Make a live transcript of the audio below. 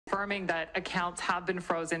confirming that accounts have been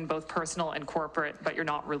frozen, both personal and corporate, but you're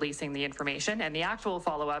not releasing the information. And the actual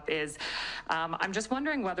follow-up is, I'm just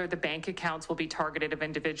wondering whether the bank accounts will be targeted of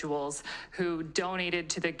individuals who donated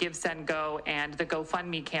to the Give, Send, Go and the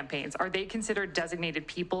GoFundMe campaigns. Are they considered designated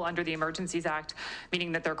people under the Emergencies Act,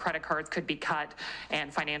 meaning that their credit cards could be cut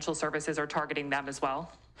and financial services are targeting them as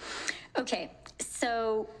well? Okay,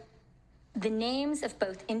 so the names of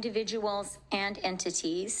both individuals and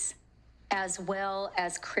entities, as well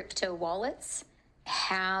as crypto wallets,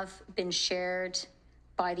 have been shared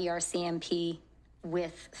by the RCMP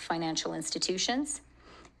with financial institutions,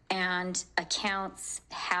 and accounts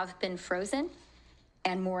have been frozen,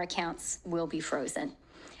 and more accounts will be frozen.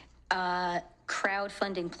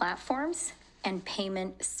 Crowdfunding platforms and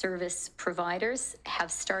payment service providers have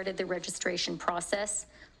started the registration process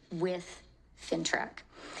with FinTrack.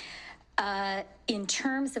 In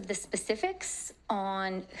terms of the specifics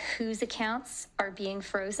on whose accounts are being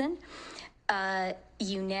frozen,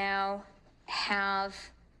 you now have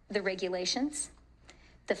the regulations.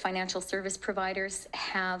 The financial service providers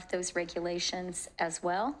have those regulations as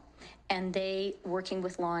well, and they, working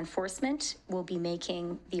with law enforcement, will be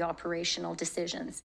making the operational decisions.